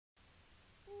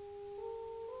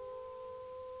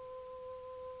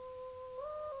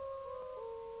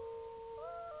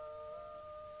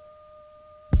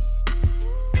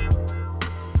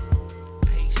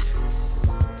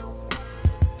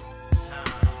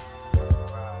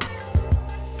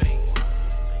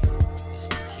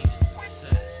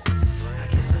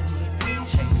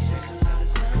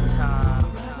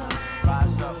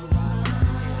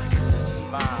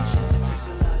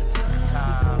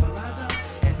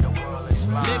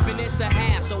Living is a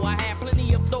hassle. I have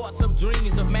plenty of thoughts of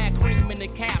dreams of mad cream in the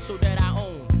capsule that I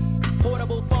own.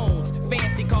 Portable phones,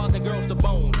 fancy cars and girls to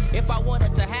bone. If I want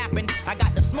it to happen, I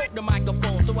got to smoke the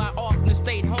microphone. So I often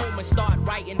stayed home and start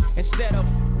writing instead of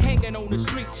hanging on the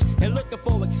streets and looking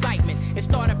for excitement. It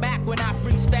started back when I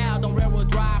freestyled on Railroad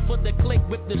Drive for the click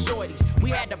with the shorties. We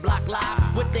had the block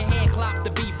live with the hand clap, the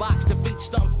beatbox, the beat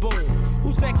stump boom.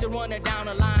 Who's next to running down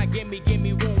the line? Give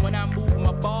me room when I move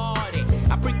my body.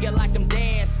 I freak it like I'm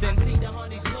dancing. I see the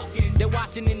honeys looking, they're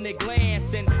watching and they're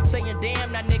glancing, saying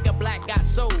damn that nigga Black got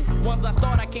soul. Once I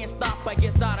start I can't stop, I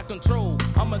get out of control.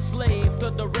 I'm a slave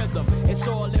to the rhythm, it's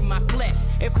all in my flesh.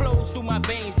 It flows through my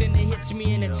veins, then it hits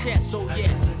me in the chest, so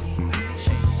yes.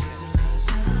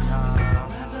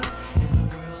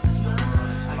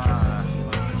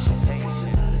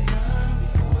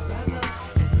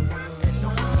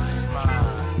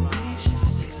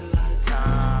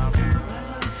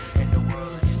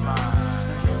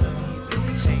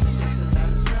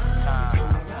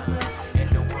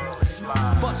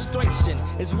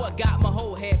 Is what got my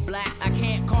whole head black. I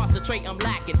can't concentrate, I'm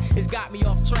lacking. It's got me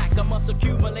off track. I must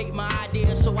accumulate my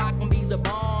ideas so I can be the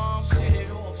bomb. Set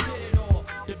it off,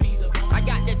 to be the bomb. I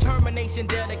got determination,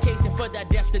 dedication for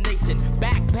that destination.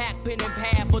 Backpack, pen and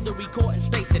pad for the recording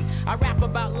station. I rap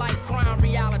about life, crime,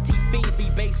 reality, fiend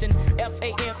be basing.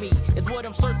 F-A-M-E is what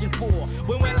I'm searching for.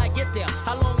 When will I get there?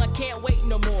 How long? I can't wait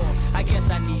no more. I guess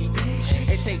I need patience.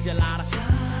 It takes a lot of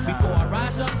time before I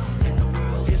rise up.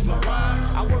 My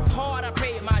rhyme. I worked hard, I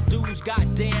paid my dues,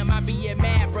 goddamn, I be a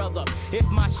mad brother. If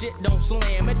my shit don't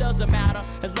slam, it doesn't matter,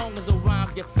 as long as the rhymes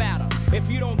get fatter. If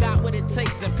you don't got what it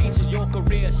takes, in pieces your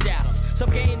career shatters. So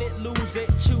gain it, lose it,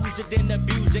 choose it, then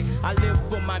abuse it. I live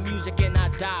for my music and I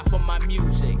die for my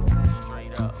music.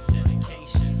 Straight up.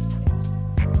 Dedication,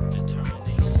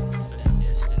 determination for that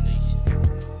destination.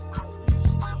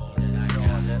 Music's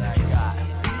all that I got.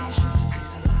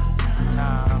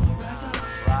 Time,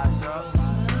 rise up.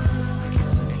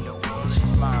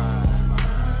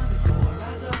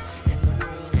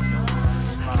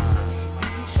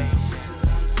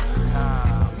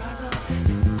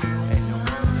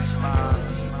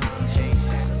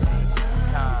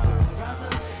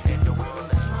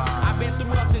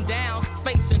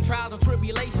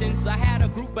 I had a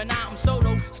group but now I'm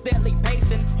solo, steadily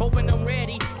pacing, hoping I'm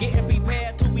ready, getting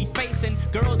prepared to be facing.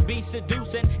 Girls be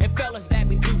seducing and fellas that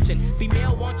be juicing.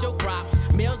 Female want your crops,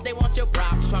 males they want your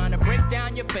props, trying to break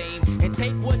down your fame and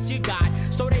take what you got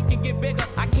so they can get bigger.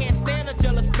 I can't stand the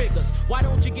jealous figures. Why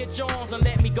don't you get yours and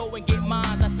let me go and get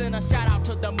mine? I send a shout out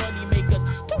to the money makers.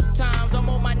 2 times I'm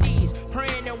on my knees,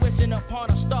 praying and wishing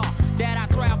upon a star that I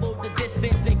travel the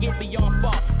distance and get beyond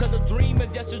far. Cause a dream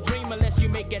is just a dream unless you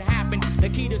make it happen. The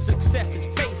key to success is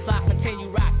faith. I continue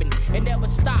rapping and never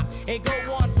stop and go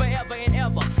on forever and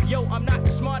ever. Yo, I'm not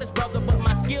the smartest brother, but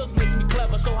my skills makes me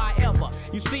clever. So however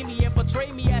you see me and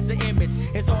portray me as an image,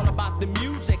 it's all about the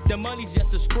music. The money's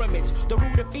just a scrimmage. The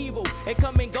root of evil, it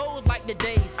come and goes like the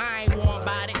days. I ain't worried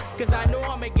about it, cause I know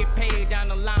I'ma get paid down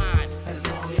the line. As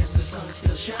long as the sun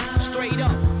still shines. Straight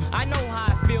up, I know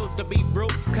how it feels to be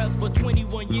broke, cause for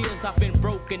 21 years I've been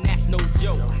broke and that's no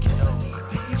joke. It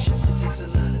takes a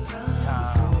lot of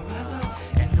time.